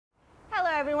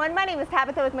everyone, my name is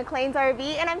Tabitha with McClain's RV,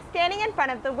 and I'm standing in front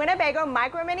of the Winnebago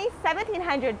Micro Mini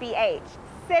 1700 BH.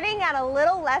 Sitting at a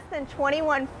little less than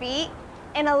 21 feet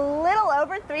and a little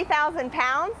over 3,000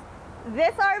 pounds,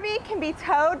 this RV can be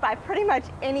towed by pretty much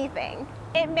anything.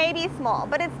 It may be small,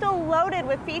 but it's still loaded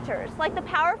with features like the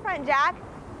power front jack,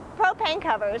 propane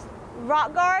covers,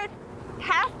 rock guard,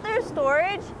 pass-through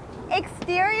storage,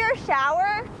 exterior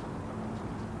shower,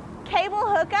 cable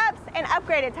hookups, and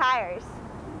upgraded tires.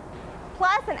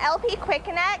 Plus an LP quick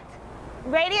connect,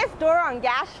 radius door on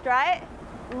gas strut,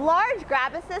 large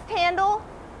grab assist handle,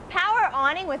 power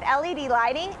awning with LED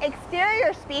lighting,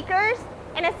 exterior speakers,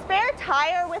 and a spare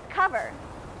tire with cover.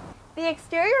 The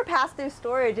exterior pass-through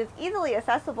storage is easily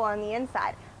accessible on the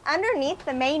inside, underneath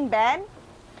the main bed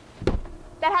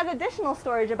that has additional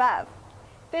storage above.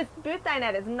 This booth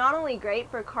dinette is not only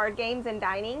great for card games and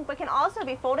dining, but can also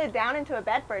be folded down into a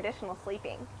bed for additional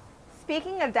sleeping.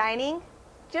 Speaking of dining,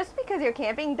 just because you're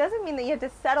camping doesn't mean that you have to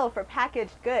settle for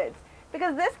packaged goods,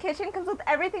 because this kitchen comes with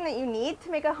everything that you need to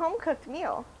make a home-cooked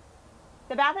meal.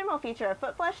 The bathroom will feature a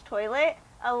foot flush toilet,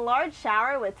 a large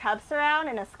shower with tub surround,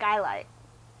 and a skylight.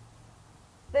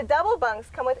 The double bunks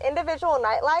come with individual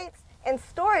night lights and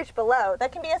storage below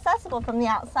that can be accessible from the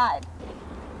outside.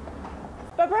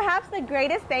 But perhaps the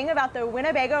greatest thing about the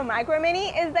Winnebago Micro Mini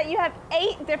is that you have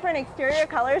 8 different exterior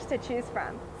colors to choose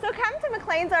from. So come to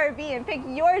McClain's RV and pick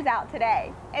yours out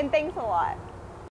today. And thanks a lot.